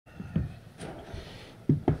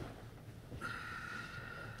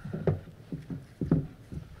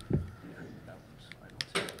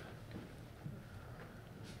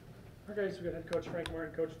Okay, so we got head coach Frank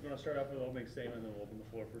Martin. Coach, I'm going to start off with an opening statement, and then we'll open the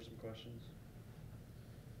floor for some questions.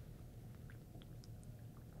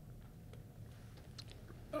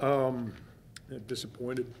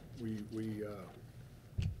 Disappointed. We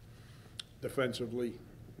defensively,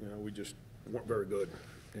 we just weren't very good,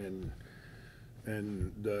 and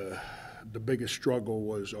the biggest struggle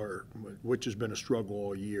was which has been a struggle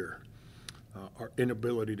all year, our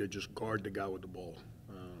inability to just guard the guy with the ball.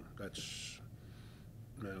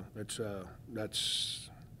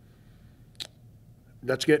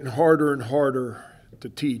 That's getting harder and harder to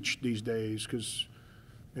teach these days because,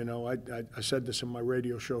 I said this in my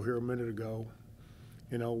radio show here a minute ago.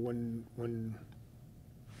 When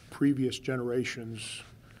previous generations,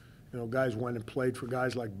 guys went and played for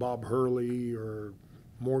guys like Bob Hurley or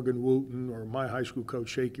Morgan Wooten or my high school coach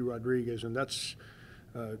Shaky Rodriguez, and that's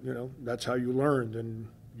how you learned. And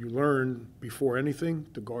you learn before anything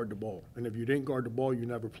to guard the ball. And if you didn't guard the ball, you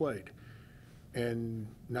never played. And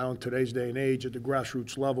now in today's day and age at the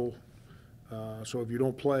grassroots level, so if you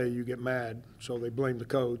don't play, you get mad. So they blame the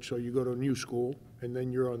coach. So you go to a new school, and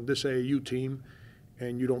then you're on this AAU team,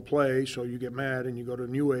 and you don't play, so you get mad, and you go to a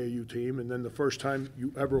new AAU team. And then the first time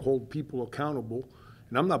you ever hold people accountable,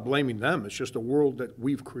 and I'm not blaming them, it's just a world that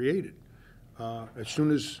we've created. As soon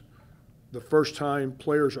as the first time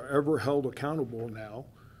players are ever held accountable now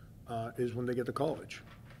is when they get to college.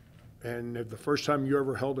 And if the first time you're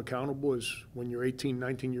ever held accountable is when you're 18,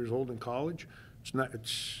 19 years old in college,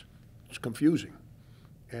 it's confusing.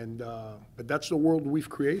 And but that's the world we've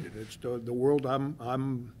created. It's the world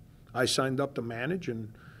I signed up to manage,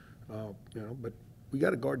 and but we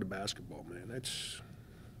got to guard the basketball, man. It's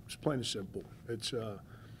plain and simple. It's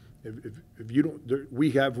if you don't,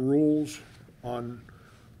 we have rules on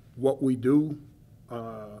what we do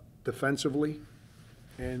defensively,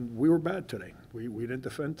 and we were bad today. We didn't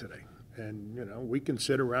defend today. And, we can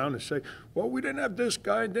sit around and say, well, we didn't have this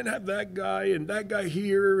guy and didn't have that guy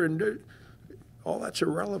here, and all that's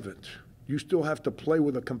irrelevant. You still have to play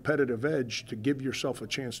with a competitive edge to give yourself a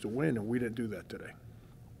chance to win, and we didn't do that today.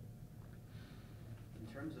 In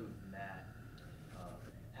terms of Matt,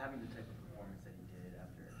 having the type of performance that he did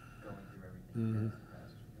after going through everything the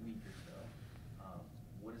past week or so,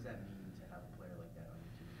 what does that mean to have a player like that on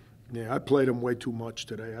your team? Yeah, I played him way too much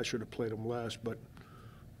today. I should have played him less, but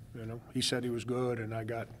he said he was good, and I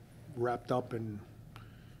got wrapped up in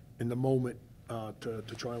the moment to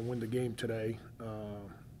try and win the game today.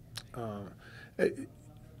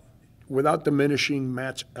 Without diminishing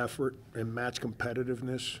Matt's effort and Matt's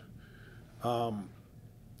competitiveness,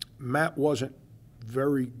 Matt wasn't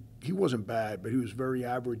bad, but he was very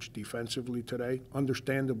average defensively today,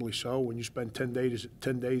 understandably so. When you spend 10 days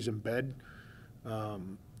in bed,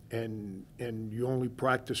 and you only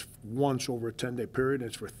practice once over a 10-day period, and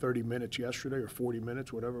it's for 30 minutes yesterday or 40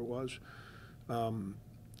 minutes, whatever it was. But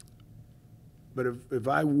if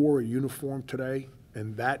I wore a uniform today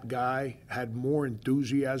and that guy had more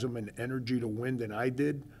enthusiasm and energy to win than I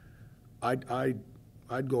did, I'd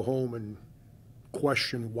go home and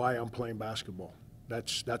question why I'm playing basketball.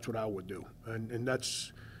 That's what I would do, and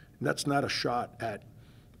that's not a shot at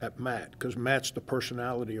Matt, because Matt's the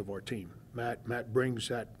personality of our team. Matt brings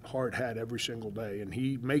that hard hat every single day, and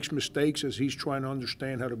he makes mistakes as he's trying to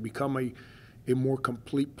understand how to become a more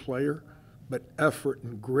complete player, but effort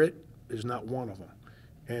and grit is not one of them.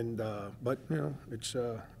 And but it's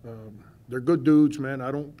they're good dudes, man.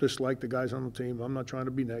 I don't dislike the guys on the team. I'm not trying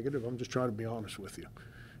to be negative. I'm just trying to be honest with you.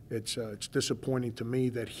 It's disappointing to me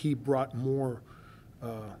that he brought more.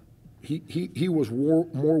 He was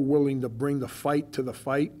more willing to bring the fight to the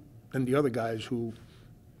fight than the other guys who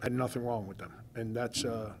had nothing wrong with them, and that's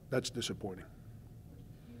disappointing.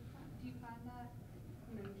 Do you find that,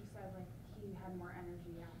 you just said like he had more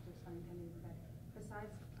energy after spending 10 days in bed. Besides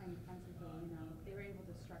playing defensively, they were able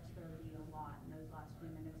to stretch their lead a lot in those last few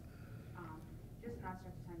minutes. Just in that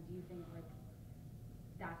stretch of time, do you think like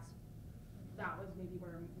that was maybe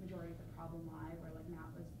where a majority of the problem lied, where like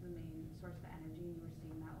Matt was the main source of the energy, and you were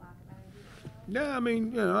seeing that lack of energy? Yeah, I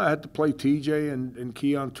mean, I had to play TJ and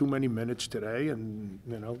Keon too many minutes today, and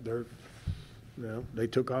they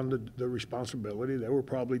took on the responsibility. They were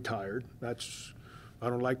probably tired. I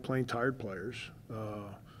don't like playing tired players.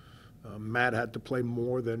 Matt had to play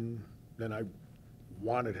more than I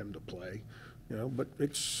wanted him to play, But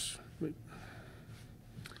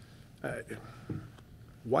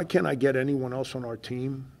why can't I get anyone else on our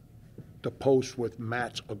team to post with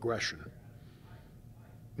Matt's aggression?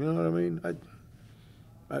 You know what I mean?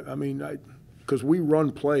 I mean, because we run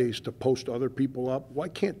plays to post other people up. Why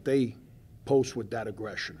can't they post with that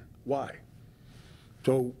aggression? Why?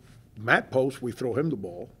 So Matt posts, we throw him the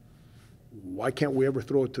ball. why can't we ever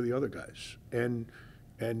throw it to the other guys? And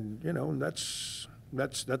you know, and that's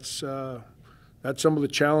some of the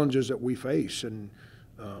challenges that we face. And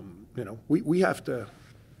you know, we have to,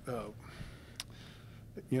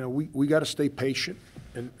 you know, we got to stay patient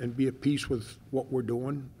and be at peace with what we're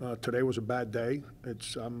doing. Today was a bad day.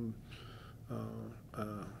 It's you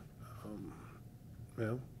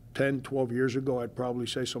know, 10, 12 years ago, I'd probably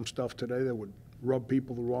say some stuff today that would rub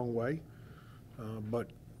people the wrong way. But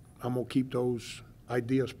I'm going to keep those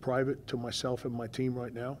ideas private to myself and my team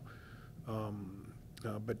right now.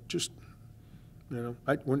 But just, you know,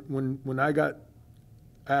 when I got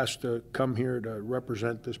asked to come here to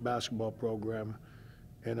represent this basketball program,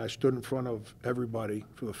 and I stood in front of everybody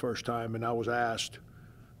for the first time, and I was asked,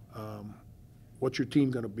 what's your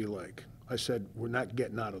team going to be like? I said, we're not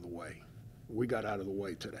getting out of the way. We got out of the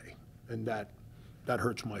way today, and that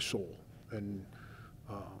hurts my soul. And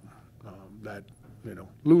that, you know,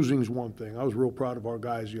 losing's one thing. I was real proud of our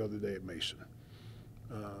guys the other day at Mason.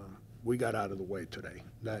 We got out of the way today.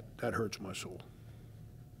 That hurts my soul.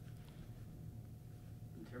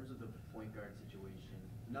 In terms of the point guard situation,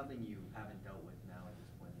 nothing you haven't dealt with now at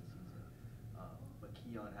this point in the season, but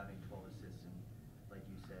Keon having 12 assists and, like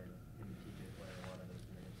you said, him and TJ playing a lot of those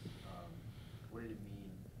minutes, what did it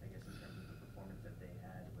mean, I guess, in terms of the performance that they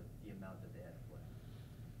had with the amount that they had to play?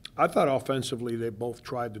 I thought offensively they both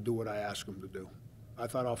tried to do what I asked them to do. I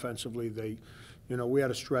thought offensively they, you know, we had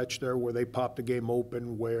a stretch there where they popped the game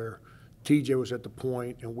open, where TJ was at the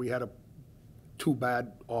point and we had two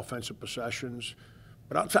bad offensive possessions.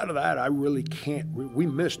 But outside of that, I really can't. We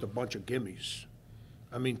missed a bunch of gimmies.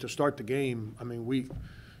 I mean, to start the game, I mean, we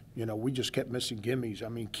just kept missing gimmies. I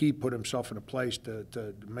mean, Key put himself in a place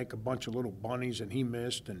to make a bunch of little bunnies, and he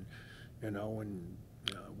missed, and you know, and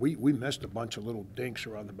we missed a bunch of little dinks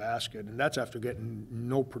around the basket, and that's after getting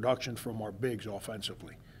no production from our bigs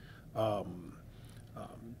offensively.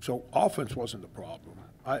 So offense wasn't the problem.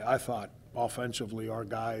 I thought offensively our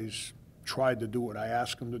guys tried to do what I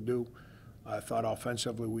asked them to do. I thought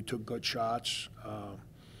offensively we took good shots.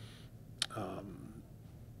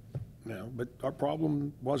 You know, but our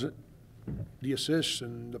problem wasn't the assists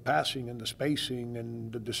and the passing and the spacing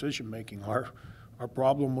and the decision making. Our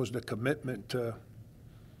problem was the commitment to,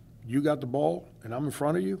 you got the ball and I'm in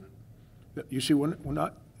front of you. You see, when I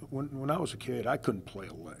was a kid, I couldn't play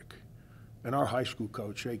a lick. And our high school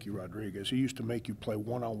coach, Shaky Rodriguez, he used to make you play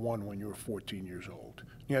one-on-one when you were 14 years old.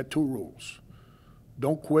 He had two rules.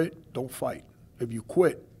 Don't quit, don't fight. If you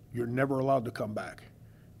quit, you're never allowed to come back.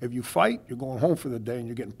 If you fight, you're going home for the day and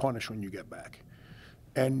you're getting punished when you get back.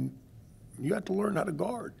 And you have to learn how to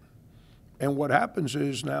guard. And what happens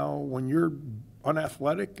is now when you're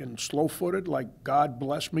unathletic and slow-footed, like God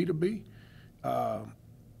blessed me to be,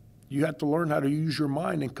 you have to learn how to use your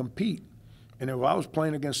mind and compete. And if I was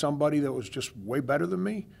playing against somebody that was just way better than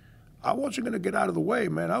me, I wasn't going to get out of the way,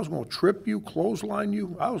 man. I was going to trip you, clothesline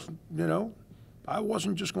you. I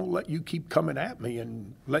wasn't just going to let you keep coming at me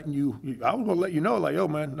and letting you. I was going to let you know, like, yo,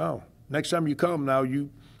 man, no. Next time you come, now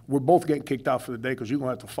we're both getting kicked out for the day because you're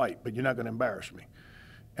going to have to fight, but you're not going to embarrass me.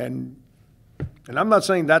 And I'm not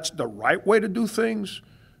saying that's the right way to do things,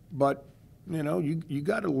 but you know, you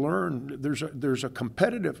got to learn. There's a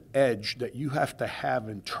competitive edge that you have to have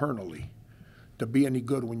internally to be any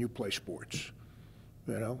good when you play sports.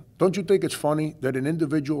 You know, don't you think it's funny that in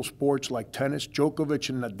individual sports like tennis, Djokovic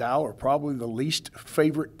and Nadal are probably the least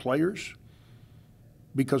favorite players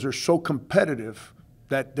because they're so competitive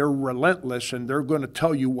that they're relentless and they're going to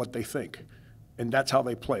tell you what they think, and that's how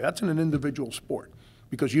they play. That's in an individual sport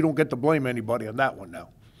because you don't get to blame anybody on that one now.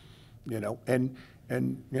 You know, and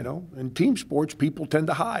you know, in team sports, people tend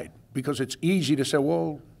to hide because it's easy to say,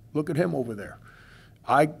 well, look at him over there.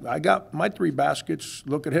 I got my 3 baskets.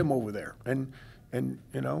 Look at him over there, and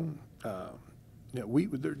you know,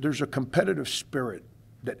 there's a competitive spirit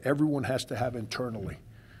that everyone has to have internally,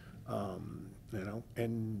 you know,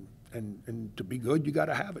 and to be good, you got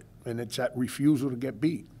to have it, and it's that refusal to get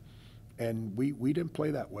beat, and we didn't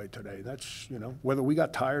play that way today. That's, you know, whether we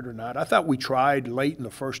got tired or not. I thought we tried late in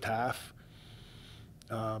the first half,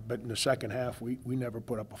 but in the second half, we never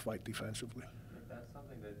put up a fight defensively. If that's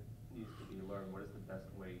something that needs to be learned, what is the best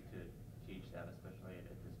way to teach that, especially at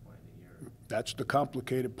this point in the year? That's the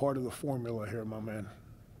complicated part of the formula here, my man,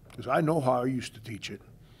 because I know how I used to teach it.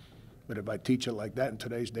 But if I teach it like that in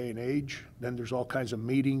today's day and age, then there's all kinds of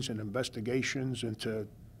meetings and investigations into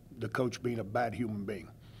the coach being a bad human being.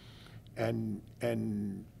 And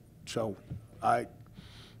so I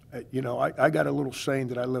got a little saying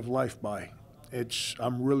that I live life by.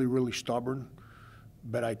 I'm really, really stubborn,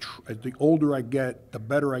 but the older I get, the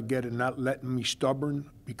better I get in not letting me stubborn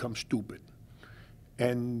become stupid.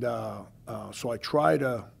 And so I try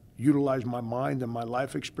to utilize my mind and my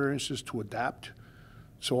life experiences to adapt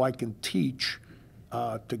so I can teach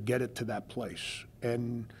to get it to that place.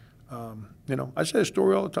 And, you know, I say a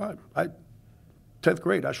story all the time. 10th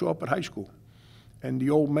grade, I show up at high school. And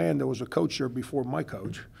the old man, there was a coach there before my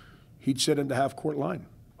coach, he'd sit in the half-court line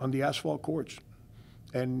on the asphalt courts.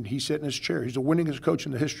 And he'd sit in his chair. He's the winningest coach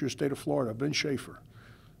in the history of the state of Florida, Vince Schaefer.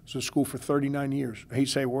 He was in school for 39 years. And he'd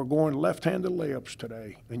say, we're going left-handed layups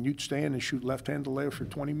today. And you'd stand and shoot left-handed layups for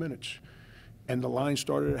 20 minutes. And the line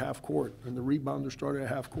started at half court, and the rebounder started at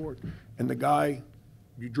half court. And the guy,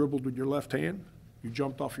 you dribbled with your left hand, you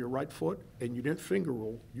jumped off your right foot, and you didn't finger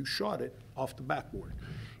roll, you shot it off the backboard.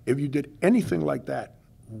 If you did anything like that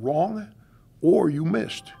wrong or you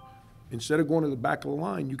missed, instead of going to the back of the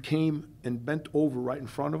line, you came and bent over right in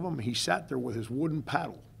front of him. He sat there with his wooden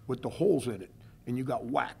paddle with the holes in it, and you got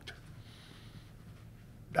whacked.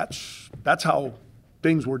 That's how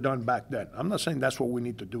things were done back then. I'm not saying that's what we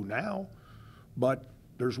need to do now, but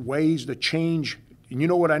there's ways to change. And you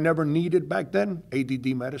know what I never needed back then?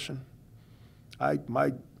 ADD medicine.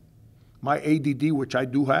 My ADD, which I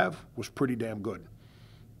do have, was pretty damn good,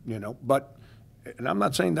 you know. But, and I'm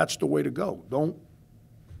not saying that's the way to go. Don't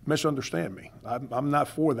misunderstand me. I'm not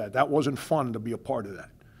for that. That wasn't fun to be a part of that.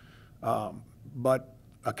 But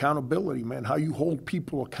accountability, man, how you hold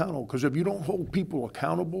people accountable. Because if you don't hold people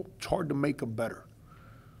accountable, it's hard to make them better.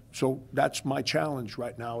 So that's my challenge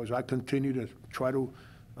right now, is I continue to try to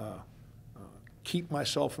keep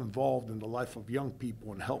myself involved in the life of young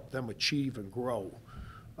people and help them achieve and grow.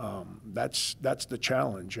 That's the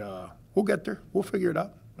challenge. We'll get there. We'll figure it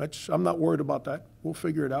out. I'm not worried about that. We'll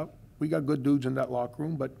figure it out. We got good dudes in that locker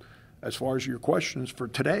room, but as far as your questions for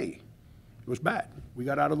today, it was bad. We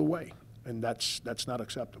got out of the way, and that's not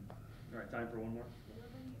acceptable. All right, time for one more. Do you have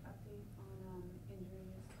any update on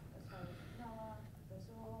injuries as far as Noah,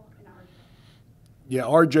 Basul, and RJ?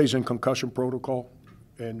 Yeah, RJ's in concussion protocol,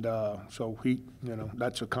 and so he, you know,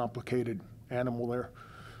 that's a complicated animal there.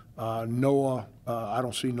 Noah, I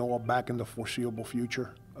don't see Noah back in the foreseeable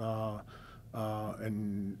future, and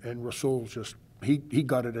Rasul's just, he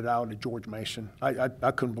gutted it out at George Mason.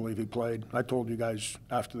 I couldn't believe he played. I told you guys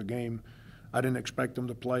after the game, I didn't expect him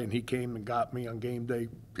to play, and he came and got me on game day.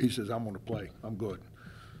 He says, I'm going to play. I'm good.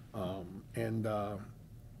 You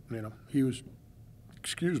know, he was,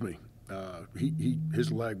 excuse me,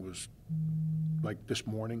 his leg was like this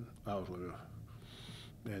morning. I was like, ugh.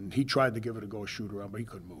 And he tried to give it a go, shoot around, but he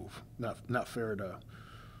couldn't move. Not fair to.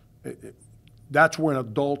 That's when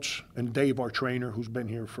adults, and Dave, our trainer, who's been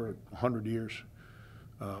here for 100 years,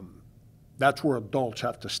 that's where adults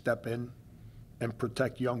have to step in and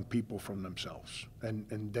protect young people from themselves.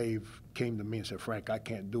 And Dave came to me and said, Frank, I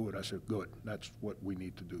can't do it. I said, good. That's what we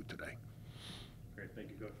need to do today. Great, thank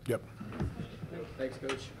you, Coach. Yep. Thanks,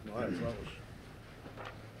 Coach. All right, fellas.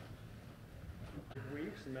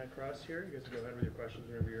 Weeks and Matt Cross here. You guys can go ahead with your questions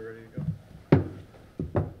whenever you're ready to go.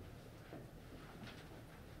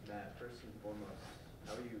 Matt, first and foremost,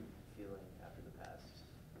 how are you feeling after the past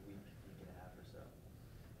week and a half or so?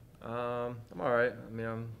 I'm all right. I mean,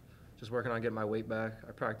 I'm just working on getting my weight back.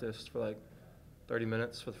 I practiced for like 30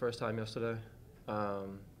 minutes for the first time yesterday.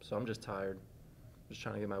 So I'm just tired. Just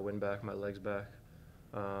trying to get my wind back, my legs back.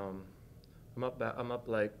 I'm up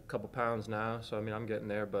like a couple pounds now, so I mean, I'm getting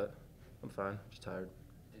there, but I'm fine. Just tired.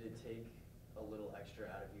 Did it take a little extra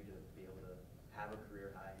out of you to be able to have a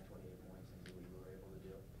career high 28 points and do what you were able to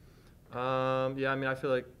do? Yeah, I mean, I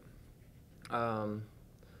feel like,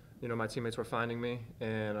 you know, my teammates were finding me,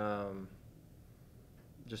 and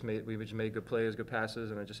we just made good plays, good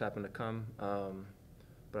passes, and it just happened to come.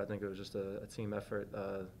 But I think it was just a team effort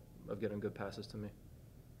of getting good passes to me.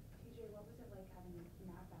 TJ, what was it like having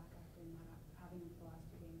Matt back after not having him for the last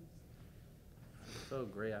 2 games? It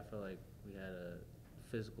felt great. I felt like we had a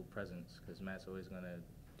physical presence because Matt's always going to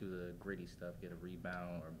do the gritty stuff, get a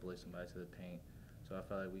rebound or blitz somebody to the paint. So I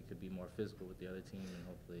felt like we could be more physical with the other team and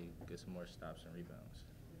hopefully get some more stops and rebounds.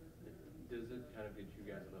 Does it kind of get you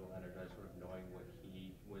guys a little energized, sort of knowing what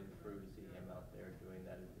he went through to see him out there doing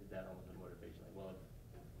that? Is that almost a motivation? Like, well, if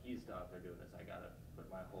he's still out there doing this, I got to put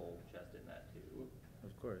my whole chest in that too.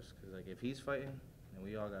 Of course, because like if he's fighting, then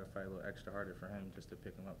we all got to fight a little extra harder for him just to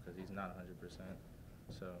pick him up because he's not 100%.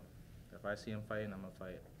 So if I see him fighting, I'm going to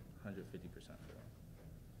fight 150% for him.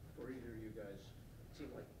 For either of you guys, it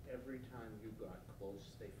seemed like every time you got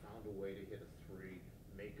close, they found a way to hit a three,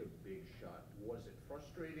 make a big shot. Was it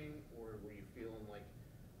frustrating, or were you feeling like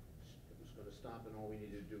it was going to stop and all we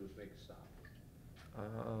needed to do was make a stop?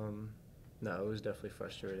 No, it was definitely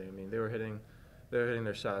frustrating. I mean, they were hitting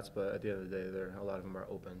their shots, but at the end of the day, a lot of them are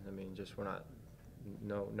open. I mean, just we're not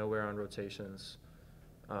nowhere on rotations.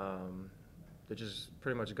 They just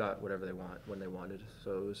pretty much got whatever they want when they wanted.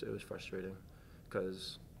 So it was frustrating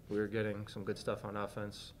because we were getting some good stuff on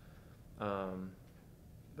offense,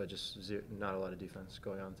 but just not a lot of defense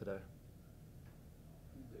going on today.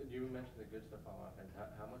 You mentioned the good stuff on offense.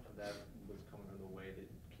 How much of that was coming from the way that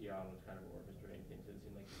Keon was kind of orchestrating things? It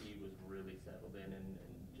seemed like he was really settled in and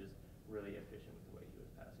just really efficient with the way he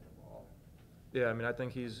was passing the ball. Yeah, I mean, I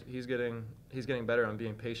think he's getting better on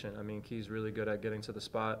being patient. I mean, Key's really good at getting to the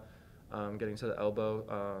spot, getting to the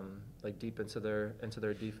elbow, like deep into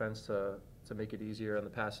their defense to make it easier on the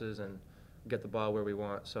passes and get the ball where we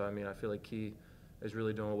want. So I mean, I feel like Key is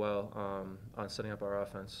really doing well on setting up our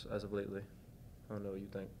offense as of lately. I don't know what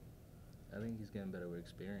you think. I think he's getting better with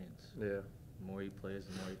experience. Yeah. The more he plays,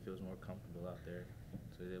 the more he feels more comfortable out there.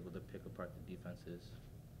 So he's able to pick apart the defenses.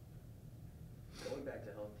 Going back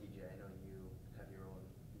to health, TJ, I know you have your own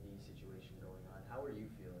knee situation going on. How are you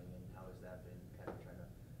feeling, and how has that been, kind of trying to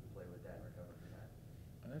play with that and recover from that?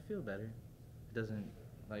 I feel better. It doesn't,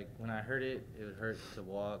 like, when I hurt it, it would hurt to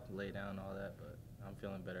walk, lay down, all that, but I'm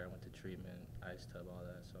feeling better. I went to treatment, ice tub, all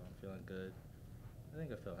that, so I'm feeling good. I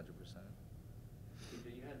think I feel 100%.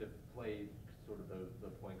 TJ, you had to play sort of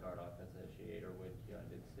the point guard offense initiator when Keon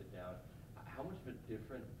did sit down. How much of a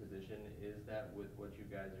different position is that with what you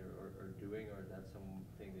guys are doing, or is that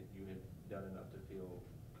something that you had done enough to feel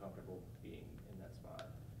comfortable being in that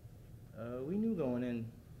spot? We knew going in,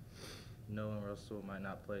 knowing Russell might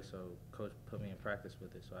not play, so coach put me in practice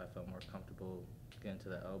with it, so I felt more comfortable getting to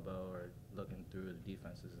the elbow or looking through the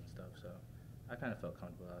defenses and stuff, so I kind of felt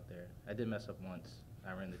comfortable out there. I did mess up once.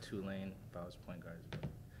 I ran the 2-lane if I was point guard.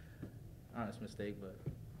 Honest mistake, but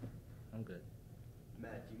I'm good.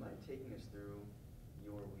 Matt, do you mind taking us through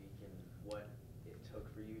your week and what it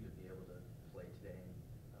took for you to be able to play today and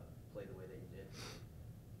play the way that you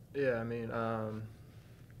did? Yeah, I mean,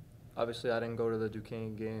 obviously I didn't go to the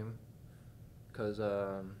Duquesne game because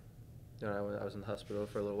you know, I was in the hospital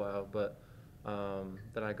for a little while, but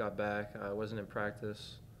then I got back. I wasn't in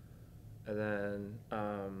practice, and then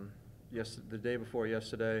the day before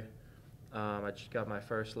yesterday, I just got my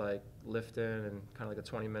first like lift in and kind of like a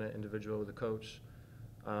 20-minute individual with the coach.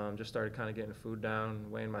 Just started kind of getting food down,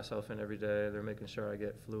 weighing myself in every day. They're making sure I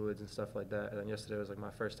get fluids and stuff like that. And then yesterday was like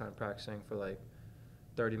my first time practicing for like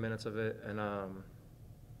 30 minutes of it. And I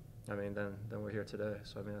mean, then we're here today.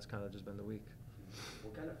 So I mean, that's kind of just been the week.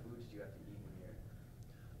 What kind of foods do you have to eat when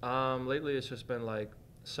you're? Lately, it's just been like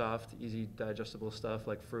soft, easy digestible stuff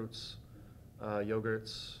like fruits,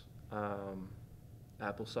 yogurts,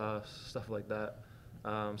 applesauce, stuff like that.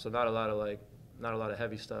 So not a lot of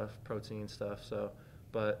heavy stuff, protein stuff. So,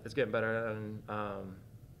 but it's getting better, and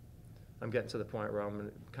I'm getting to the point where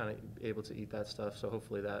I'm kind of able to eat that stuff. So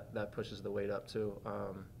hopefully that pushes the weight up too.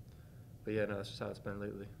 But yeah, no, that's just how it's been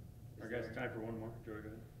lately. All right, guys, time for one more. Joey, go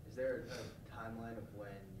ahead. Is there a timeline of when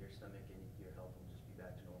your stomach and your health will just be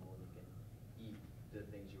back to normal and you can eat the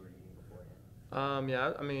things you were eating beforehand?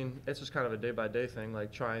 Yeah, I mean, it's just kind of a day-by-day thing,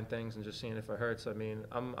 like trying things and just seeing if it hurts. I mean,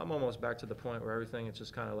 I'm almost back to the point where everything, it's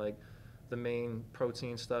just kind of like the main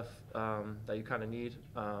protein stuff that you kind of need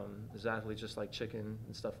is actually just like chicken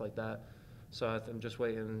and stuff like that. So I'm just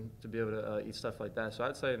waiting to be able to eat stuff like that. So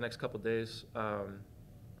I'd say the next couple of days,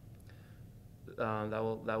 that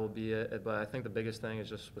will be it. But I think the biggest thing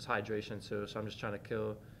was hydration too. So I'm just trying to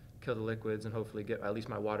kill the liquids and hopefully get at least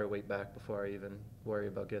my water weight back before I even worry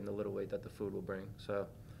about getting the little weight that the food will bring. So,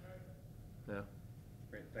 yeah.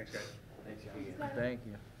 Great, thanks, guys. Thanks, guys. Thank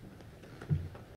you.